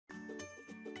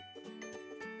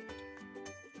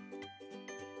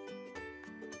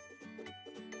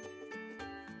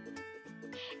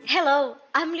Hello,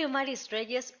 I'm Leomaris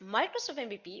Reyes, Microsoft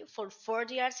MVP for 4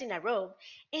 years in a row,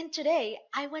 and today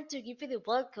I want to give you the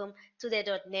welcome to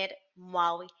the .NET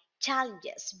MAUI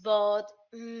challenges. But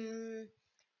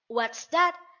what's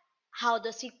that? How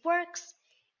does it work?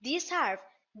 These are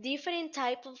different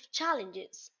type of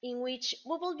challenges in which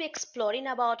we will be exploring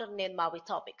about .NET MAUI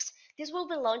topics. This will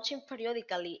be launching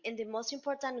periodically, and the most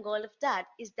important goal of that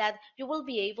is that you will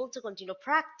be able to continue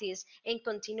practice and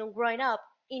continue growing up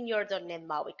in your .NET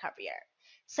MAUI career.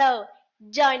 So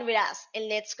join with us and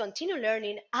let's continue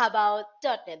learning about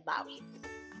 .NET MAUI.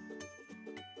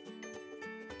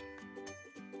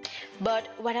 But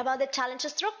what about the challenge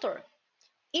structure?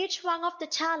 Each one of the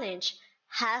challenge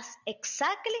has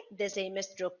exactly the same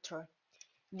structure.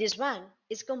 This one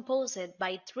is composed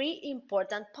by three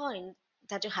important points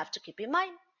that you have to keep in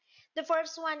mind. The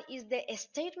first one is the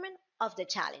statement of the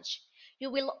challenge. You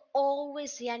will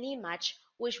always see an image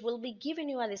which will be giving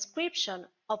you a description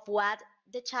of what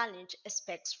the challenge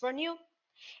expects from you.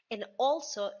 And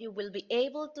also you will be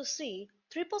able to see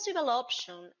three possible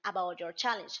options about your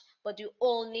challenge, but you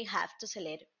only have to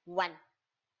select one.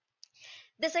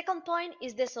 The second point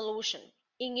is the solution.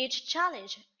 In each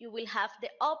challenge, you will have the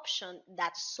option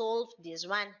that solve this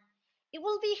one. It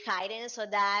will be hidden so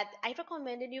that I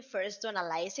recommended you first to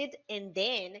analyze it and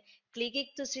then click it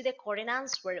to see the correct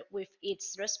answer with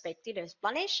its respective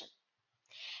explanation.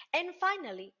 And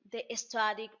finally, the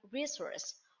static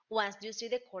resource. Once you see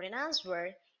the correct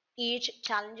answer, each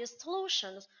challenge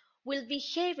solution will be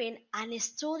having an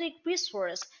static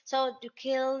resource so you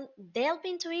can delve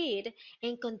into it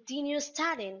and continue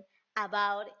studying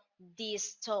about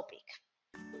this topic.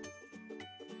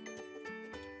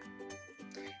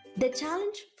 The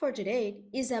challenge for today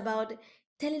is about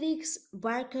Telerik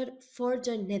Barcode for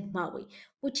 .NET MAUI,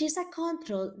 which is a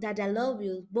control that allows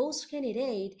you both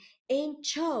generate and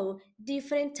show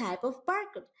different type of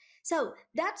barcode. So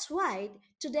that's why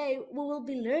today we will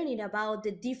be learning about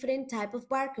the different type of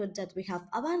barcode that we have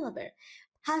available.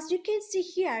 As you can see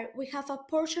here, we have a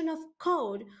portion of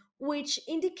code which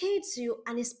indicates you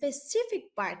a specific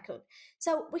barcode.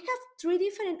 So we have three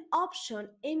different options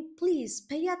and please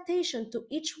pay attention to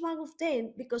each one of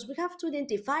them because we have to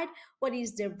identify what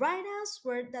is the right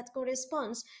answer that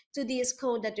corresponds to this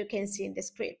code that you can see in the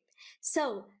script.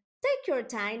 So take your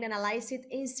time, analyze it,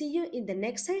 and see you in the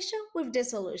next session with the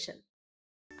solution.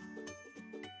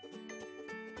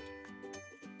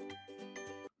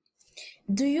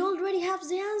 Do you already have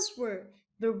the answer?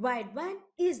 The right one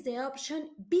is the option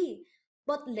B,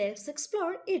 but let's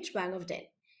explore each one of them.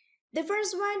 The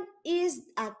first one is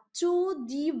a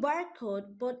 2D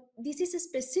barcode, but this is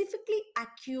specifically a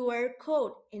QR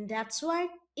code, and that's why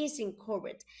it's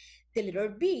incorrect. The letter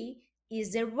B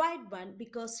is the right one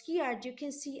because here you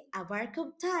can see a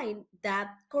barcode type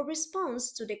that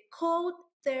corresponds to the code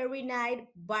 39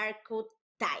 barcode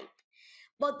type.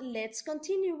 But let's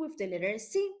continue with the letter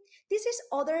C. This is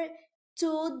other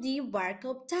 2D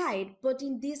barcode type, but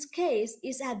in this case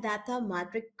is a data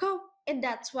matrix code, and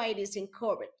that's why it is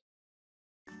incorrect.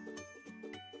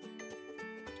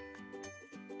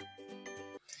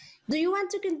 Do you want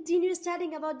to continue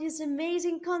studying about this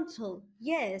amazing control?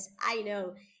 Yes, I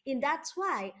know. And that's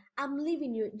why I'm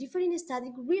leaving you different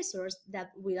studying resources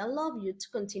that will allow you to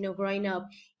continue growing up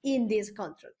in this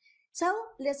control. So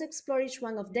let's explore each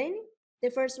one of them. The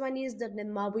first one is the NET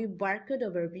MAUI Barcode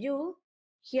Overview.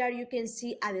 Here you can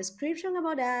see a description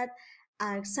about that,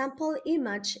 an example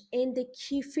image, and the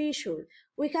key feature.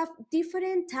 We have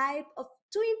different type of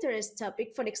two interest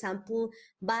topic, for example,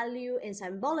 value and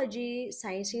symbology,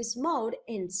 sciences mode,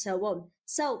 and so on.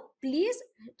 So please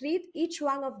read each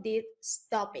one of these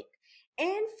topic.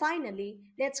 And finally,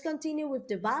 let's continue with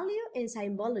the value and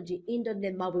symbology in the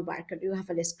NET MAUI Barcode. You have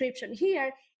a description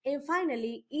here. And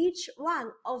finally, each one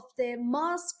of the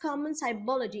most common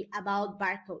symbology about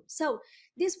barcode. So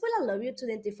this will allow you to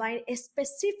identify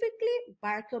specifically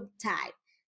barcode type.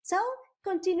 So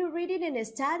continue reading and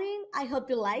studying. I hope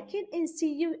you like it and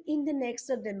see you in the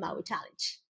next of the MAUI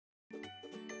challenge.